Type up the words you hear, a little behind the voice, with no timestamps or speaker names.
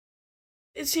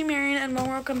It's me, Marion, and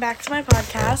welcome back to my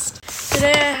podcast.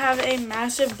 Today I have a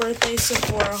massive birthday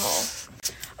Sephora haul.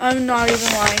 I'm not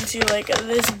even lying to you,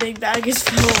 this big bag is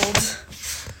filled.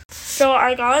 So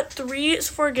I got 3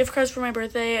 Sephora gift cards for my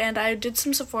birthday, and I did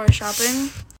some Sephora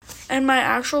shopping. And my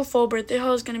actual full birthday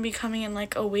haul is going to be coming in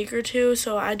a week or two,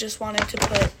 so I just wanted to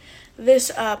put this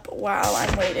up while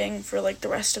I'm waiting for the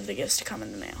rest of the gifts to come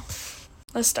in the mail.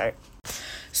 Let's start.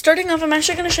 Starting off, I'm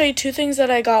actually going to show you 2 things that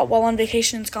I got while on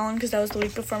vacation in Scotland because that was the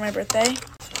week before my birthday.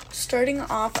 Starting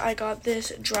off, I got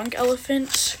this Drunk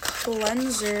Elephant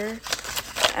cleanser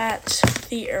at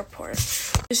the airport.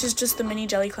 This is just the mini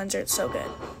jelly cleanser. It's so good.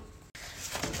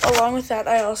 Along with that,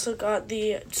 I also got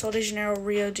the Sol de Janeiro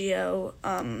Rio Dio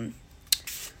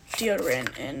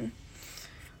deodorant in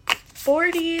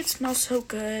 40. It smells so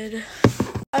good.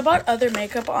 I bought other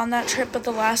makeup on that trip, but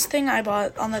the last thing I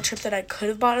bought on that trip that I could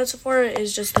have bought at Sephora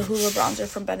is just the Hoola bronzer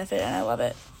from Benefit, and I love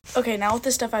it. Okay, now with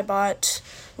the stuff I bought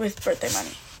with birthday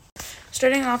money.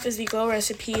 Starting off is the Glow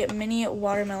Recipe Mini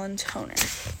Watermelon Toner.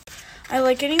 I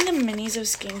like getting the minis of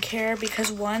skincare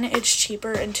because 1, it's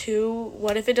cheaper, and 2,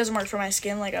 what if it doesn't work for my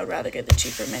skin? I would rather get the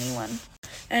cheaper mini one.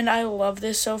 And I love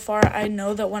this so far. I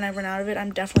know that when I run out of it,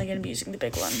 I'm definitely going to be using the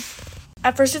big one.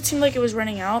 At first, it seemed like it was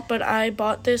running out, but I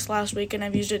bought this last week, and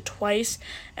I've used it twice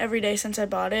every day since I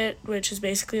bought it, which is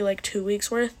basically 2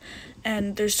 weeks worth,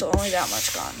 and there's still only that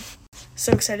much gone.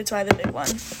 So excited to buy the big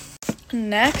one.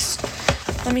 Next,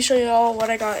 let me show you all what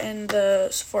I got in the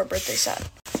Sephora birthday set.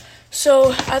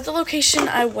 So, at the location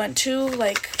I went to,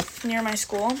 near my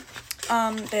school,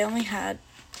 they only had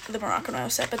the Moroccan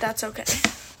oil set, but that's okay.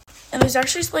 And there's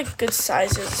actually, good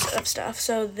sizes of stuff.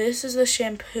 So, this is the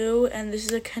shampoo, and this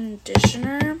is a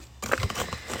conditioner.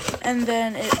 And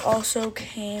then it also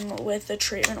came with the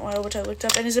treatment oil, which I looked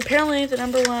up, and is apparently the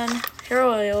 #1 hair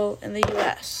oil in the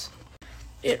U.S.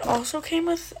 It also came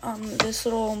with this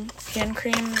little hand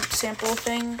cream sample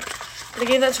thing. But I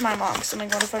gave that to my mom, because I'm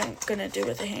what if I'm going to do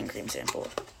with a hand cream sample?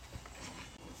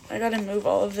 I got to move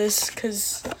all of this,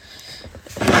 because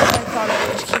I thought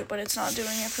it was cute, but it's not doing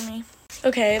it for me.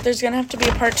 Okay, there's going to have to be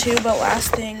a part 2, but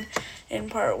last thing, in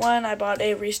part 1, I bought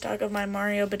a restock of my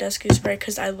Mario Badescu spray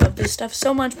because I love this stuff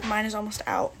so much, but mine is almost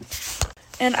out.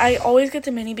 And I always get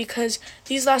the mini because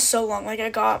these last so long. I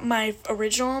got my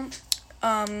original,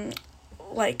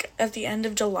 at the end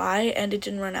of July, and it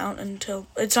didn't run out until,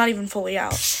 it's not even fully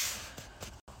out.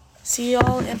 See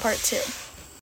y'all in part 2.